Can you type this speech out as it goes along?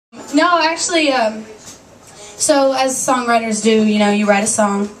No, actually, so as songwriters do, you know, you write a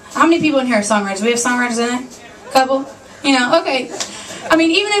song. How many people in here are songwriters? We have songwriters in it? A couple? You know, okay. I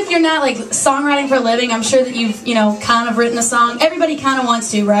mean, even if you're not, like, songwriting for a living, I'm sure that you've, you know, kind of written a song. Everybody kind of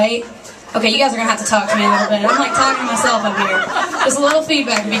wants to, right? Okay, you guys are going to have to talk to me a little bit. I'm, like, talking to myself up here. Just a little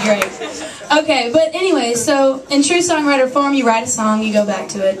feedback would be great. Okay, but anyway, so in true songwriter form, you write a song, you go back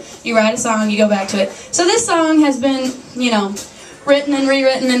to it. You write a song, you go back to it. So this song has been, you know, written and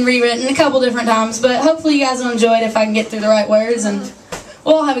rewritten a couple different times, but hopefully you guys will enjoy it if I can get through the right words, and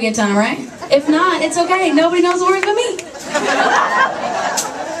we'll all have a good time, right? If not, it's okay. Nobody knows the words but me.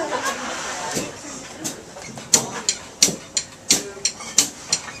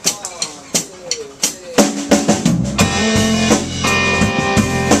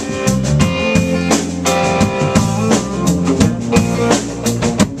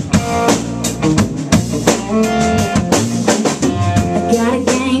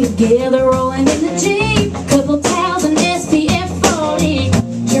 Together rolling in the Jeep, couple towels and SPF 40,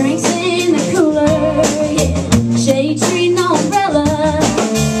 drinks in the cooler, yeah, shade tree, no umbrella,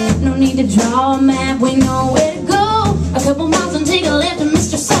 no need to draw a map, we know where to go, a couple miles and take a left to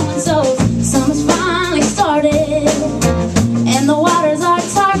Mr. So-and-so, summer's finally started, and the water's our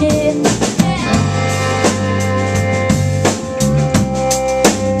target, yeah.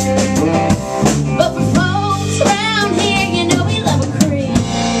 But for folks around here, you know we love a creek.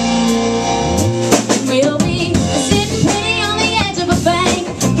 We'll be sitting pretty on the edge of a bank,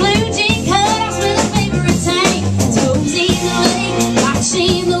 blue jean cutoffs with a favorite tank, toes in the lake,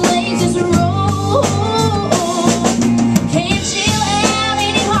 watching the waves just roll. Can't chill out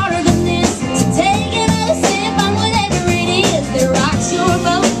any harder than this, so take another sip on whatever it is that rocks your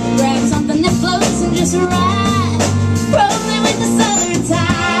boat. Grab something that floats and just ride, rolling with the southern tide.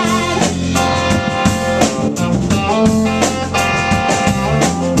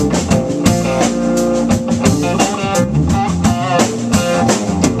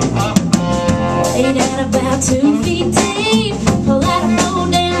 Laid out about 2 feet deep, pull out a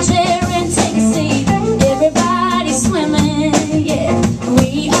fold down chair and take a seat. Everybody's swimming, yeah,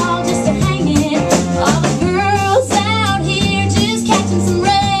 we all just are hanging. All the girls out here just catching some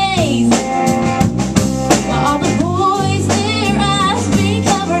rays, while all the boys, their eyes be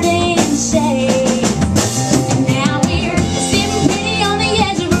covered in shade. And now we're sitting pretty on the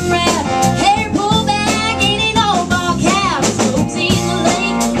edge of a raft, hair pulled back, eating old ball calves, toes in the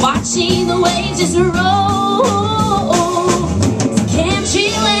lake, watching the waves just roll. Can't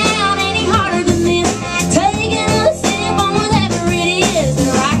chill out any harder than this, take another sip on whatever it is that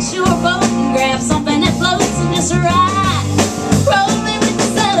rocks your boat, and grab something that floats and just ride, rolling with the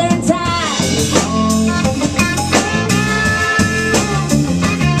southern tide.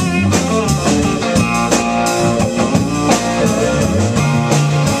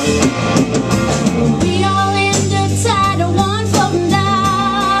 We all end up tied to one floating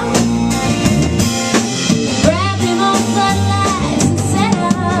dock, grab them old floodlights and set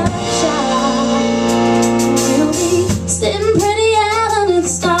up shop. We'll be sitting pretty out under the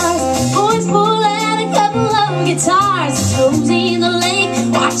stars, boys pull out a couple of guitars, toes in the lake,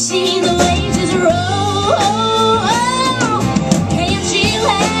 watching the waves just roll. Can't chill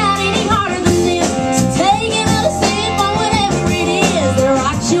out any harder than this, so take another sip on whatever it is that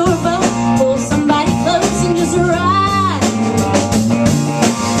rocks your boat. Pull somebody close and just ride.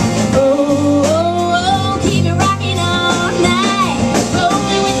 Oh, oh, oh, keep it rocking all night,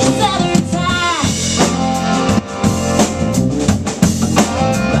 rolling with the southern tide,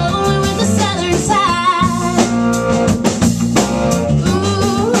 rolling with the southern tide.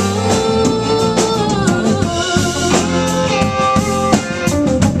 Ooh,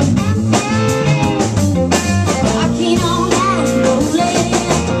 rocking all night, rolling.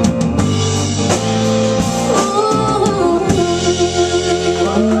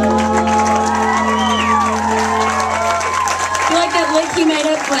 You like that lick you made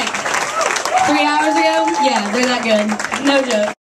up, like, 3 hours ago? Yeah, they're that good. No joke.